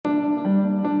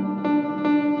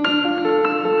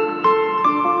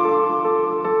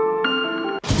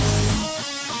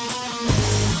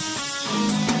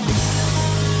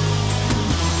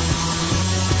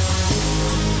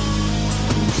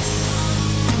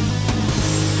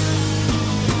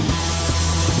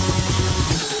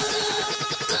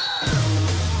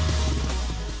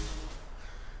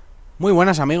Muy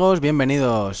buenas amigos,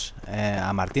 bienvenidos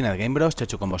a Martínez Game Bros,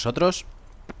 XeXu con vosotros.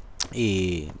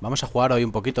 Y vamos a jugar hoy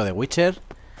un poquito de Witcher.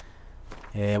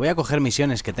 Voy a coger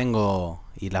misiones que tengo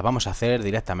y las vamos a hacer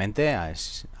directamente.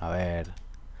 A ver,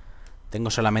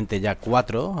 tengo solamente ya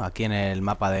 4 aquí en el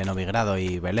mapa de Novigrado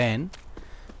y Belén.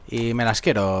 Y me las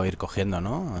quiero ir cogiendo,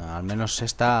 ¿no? Al menos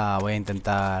esta voy a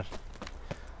intentar.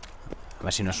 A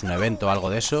ver si no es un evento o algo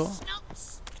de eso.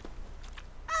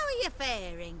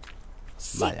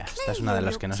 Vaya, esta es una de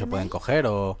las que no se pueden coger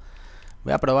o...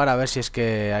 Voy a probar a ver si es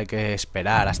que hay que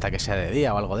esperar hasta que sea de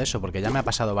día o algo de eso, porque ya me ha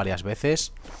pasado varias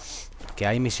veces que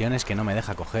hay misiones que no me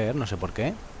deja coger, no sé por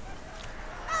qué.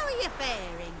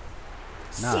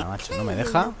 Nada, macho, no me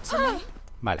deja.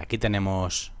 Vale, aquí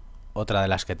tenemos otra de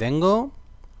las que tengo.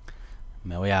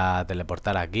 Me voy a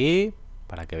teleportar aquí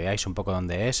para que veáis un poco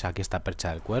dónde es. Aquí está Percha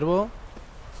del Cuervo.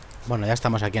 Bueno, ya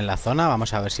estamos aquí en la zona.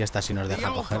 Vamos a ver si esta sí nos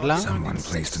deja cogerla.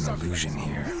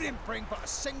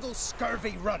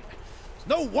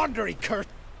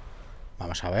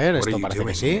 Vamos a ver, esto parece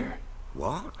que sí.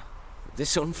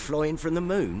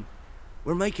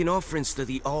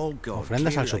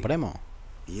 Ofrendas al Supremo.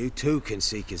 You too can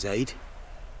seek his aid.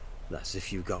 That's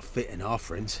if you've got fitting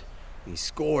offerings. He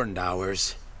scorned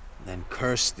ours, then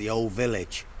cursed the old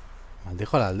village.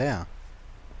 Maldijo la aldea.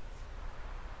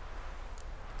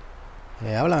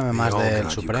 Háblame más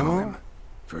del Supremo.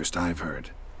 First I've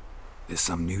heard. Is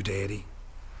some new deity?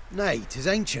 Nay, 'tis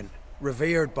ancient,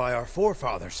 revered by our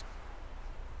forefathers.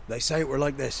 They say it were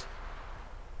like this.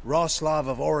 Roslav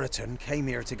of Oriton came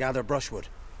here to gather brushwood.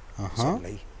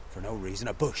 Suddenly, for no reason,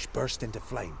 a bush burst into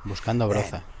flame. Buscando broza.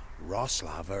 Then,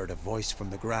 Roslav heard a voice from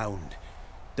the ground,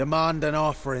 demanding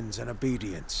offerings and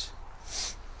obedience.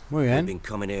 Muy bien. We've been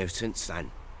coming here since then,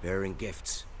 bearing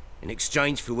gifts, in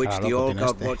exchange for which the old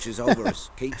god watches over us,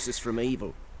 keeps us from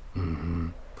evil.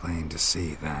 Plain to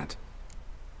see that.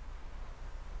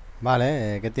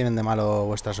 Vale, ¿qué tienen de malo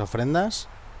vuestras ofrendas?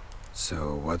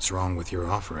 So, what's wrong with your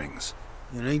offerings?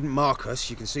 You needn't mock us.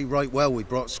 You can see right well we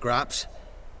brought scraps.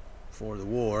 Before the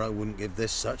war, I wouldn't give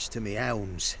this such to me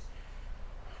hounds.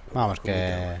 Vamos,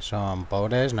 que son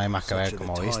pobres, no hay más que ver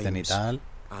cómo visten y tal.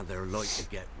 And they're like to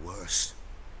get worse.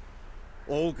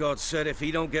 Old God said if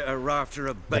he don't get a rafter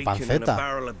of bacon and a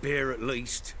barrel of beer at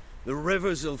least, the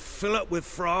rivers will fill up with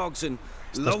frogs and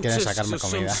locusts or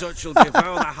some such will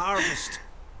devour the harvest.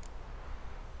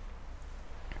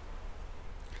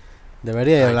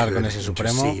 Debería hablar con ese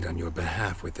Supremo. On your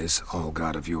behalf with this all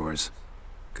god of yours.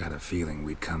 Got a feeling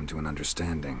we'd come to an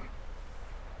understanding.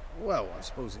 Well, I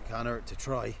suppose it can't hurt to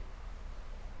try.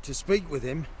 To speak with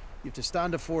him, you have to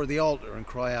stand before the altar and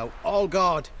cry out, "All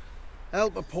God,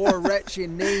 help a poor wretch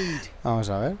in need." Vamos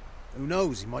a ver. Who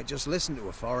knows, he might just listen to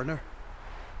a foreigner.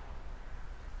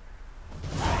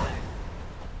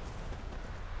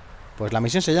 Pues la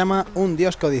misión se llama Un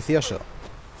Dios codicioso.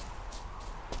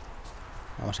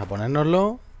 Vamos a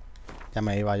ponérnoslo. Ya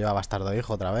me iba yo a bastardo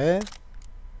hijo otra vez.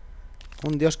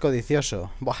 Un Dios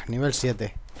codicioso. Buah, nivel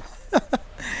 7.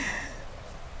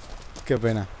 Qué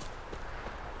pena.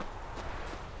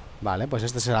 Vale, pues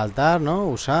este es el altar, ¿no?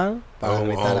 Usar para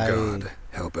gritar ahí. God,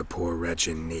 help a poor wretch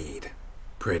in need.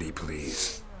 Pretty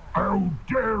please. How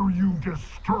dare you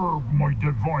disturb my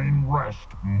divine rest,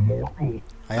 mortal?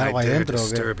 ¿Hay algo ahí dentro o qué?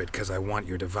 Disturb it because I want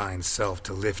your divine self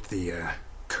to lift the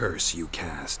curse you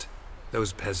cast.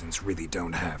 Those peasants really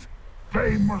don't have.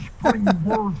 They must bring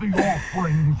worthy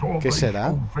offerings or ¿Qué they será?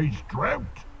 shall face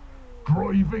drought,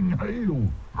 driving hail,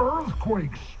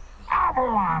 earthquakes,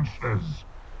 avalanches.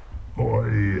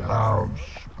 I have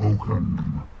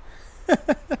spoken.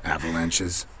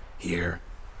 Avalanches? Here?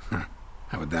 Huh.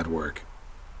 How would that work?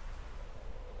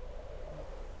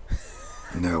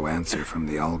 No answer from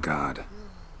the All-God.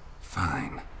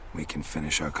 Fine. We can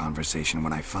finish our conversation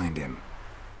when I find him.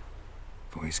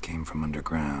 Voice came from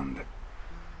underground.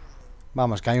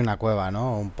 Vamos, que hay una cueva,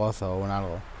 ¿no? Un pozo o un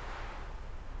algo.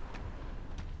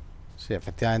 Sí,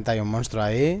 efectivamente hay un monstruo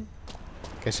ahí.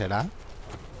 ¿Qué será?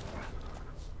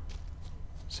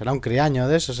 Será un criaño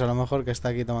de esos, a lo mejor, que está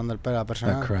aquí tomando el pelo a la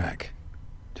persona. A crack.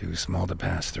 Too small to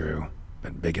pass through,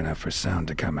 but big enough for sound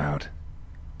to come out.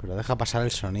 Pero deja pasar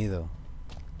el sonido.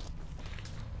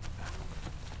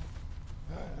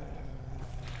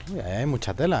 Uy, ahí hay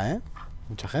mucha tela, ¿eh?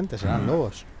 Mucha gente, serán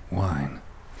lobos. Wine.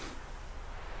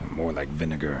 More like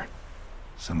vinegar.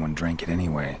 Someone drank it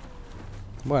anyway.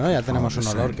 Bueno, ya tenemos un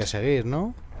olor que seguir,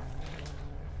 ¿no?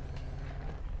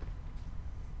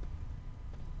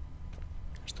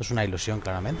 Esto es una ilusión,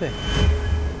 claramente.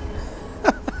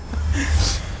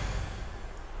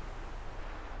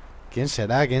 ¿Quién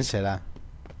será? ¿Quién será?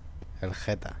 El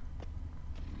Jeta.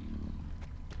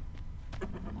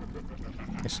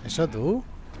 ¿Qué es eso, tú?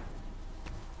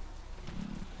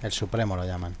 El Supremo lo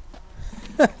llaman.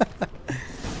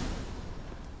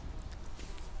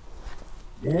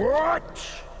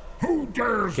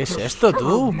 ¿Qué es esto,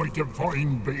 tú?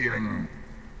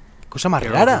 Cosa más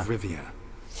rara.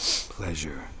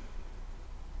 Pleasure.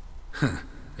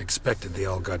 Expected the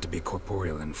All-God to be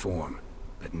corporeal in form,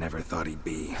 but never thought he'd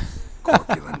be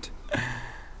corpulent.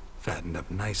 Fattened up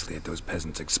nicely at those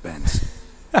peasants' expense.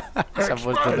 Se ha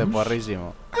puesto de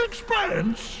porrísimo.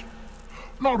 Expense?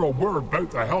 Not a word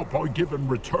about the help I give in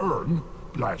return.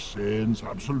 Blessings,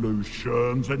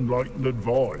 absolutions, enlightened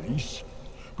advice.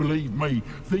 Believe me,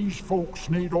 these folks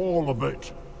need all of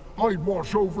it. I'd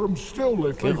watch over them still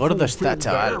if they gordo está, fulfilled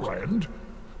chaval. their end.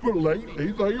 But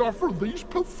lately they offer these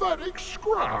pathetic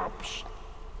scraps.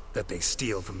 That they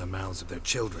steal from the mouths of their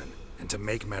children, and to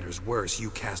make matters worse, you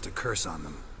cast a curse on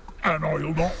them. And I'll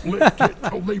not lift it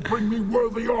till they bring me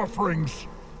worthy offerings.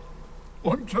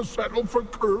 I'm to settle for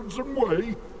curds and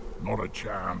whey? Not a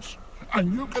chance.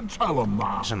 And you can tell them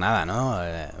that. Eso nada, ¿no?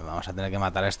 Vamos a tener que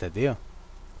matar a este tío.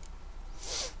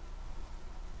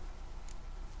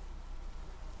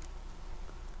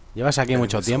 ¿Llevas aquí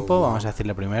mucho tiempo? Vamos a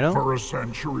decirle primero. For a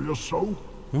century or so.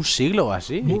 ¿Un siglo o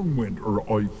así? One winter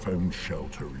I found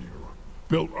shelter here.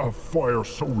 Built a fire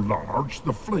so large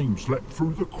the flames leapt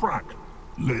through the crack.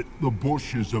 Lit the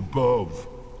bushes above.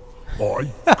 I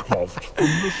coughed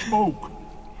from the smoke.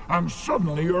 And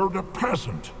suddenly heard a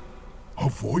peasant. A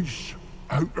voice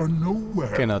out of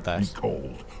nowhere. ¿Qué notas? He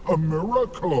called. A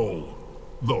miracle.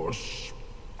 Thus,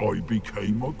 I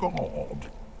became a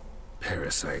god.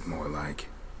 Parasite, more like.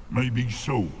 Maybe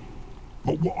so.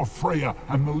 But what of Freya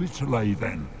and Melitele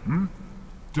then,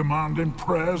 Demanding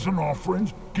prayers and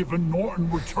offerings, given naught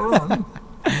in return?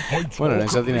 Bueno, en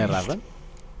eso tienes razón.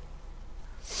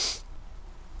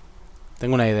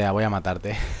 Tengo una idea, voy a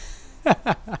matarte.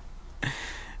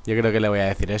 Yo creo que le voy a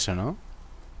decir eso, ¿no?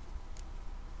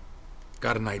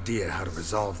 Got an idea how to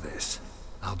resolve this.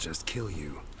 I'll just kill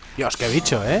you. Dios, qué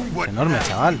bicho, ¿eh? Es enorme,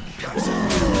 chaval.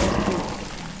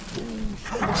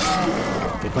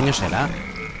 ¿Qué coño será?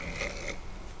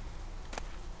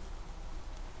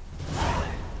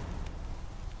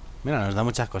 Mira, nos da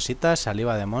muchas cositas.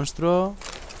 Saliva de monstruo.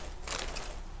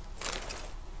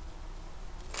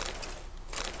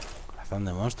 Corazón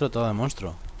de monstruo, todo de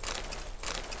monstruo.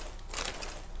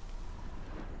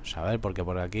 Vamos a ver, porque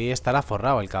por aquí estará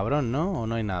forrado el cabrón, ¿no? ¿O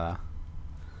no hay nada?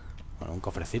 Bueno, un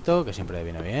cofrecito que siempre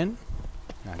viene bien.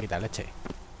 Aquí está leche.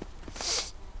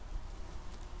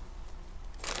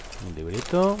 Un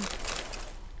librito.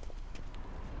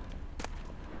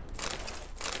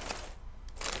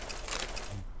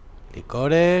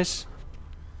 Licores.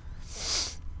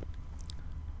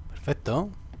 Perfecto.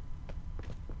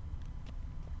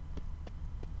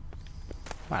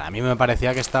 Bueno, a mí me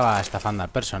parecía que estaba estafando al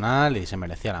personal y se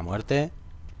merecía la muerte.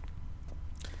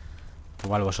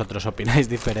 Igual vosotros opináis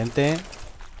diferente.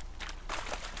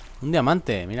 Un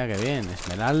diamante, mira qué bien.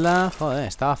 Esmeralda, joder,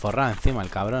 estaba forrado encima el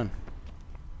cabrón.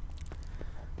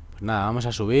 Pues nada, vamos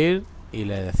a subir y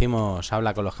le decimos,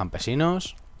 habla con los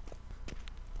campesinos.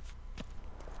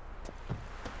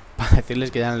 Para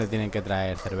decirles que ya no le tienen que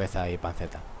traer cerveza y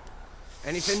panceta.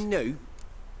 Anything new?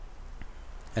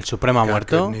 El Supremo ha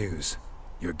muerto. Good news.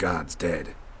 Your god's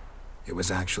dead. It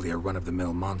was actually a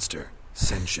run-of-the-mill monster,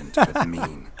 sentient but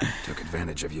mean. Took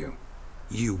advantage of you.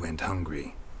 You went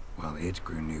hungry, while it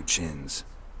grew new chins.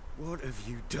 What have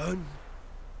you done?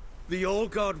 The old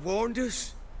god warned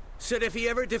us. Said if he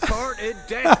ever departed,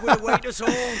 death would await us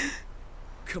all.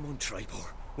 Come on,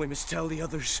 Tribor. We must tell the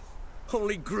others.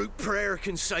 Only group prayer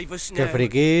can save us now. Qué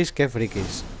frikis, qué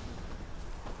frikis.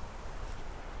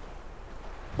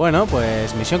 Bueno,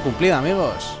 pues misión cumplida,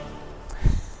 amigos.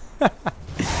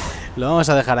 Lo vamos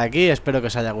a dejar aquí. Espero que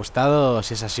os haya gustado.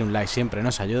 Si es así, un like siempre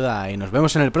nos ayuda. Y nos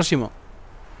vemos en el próximo.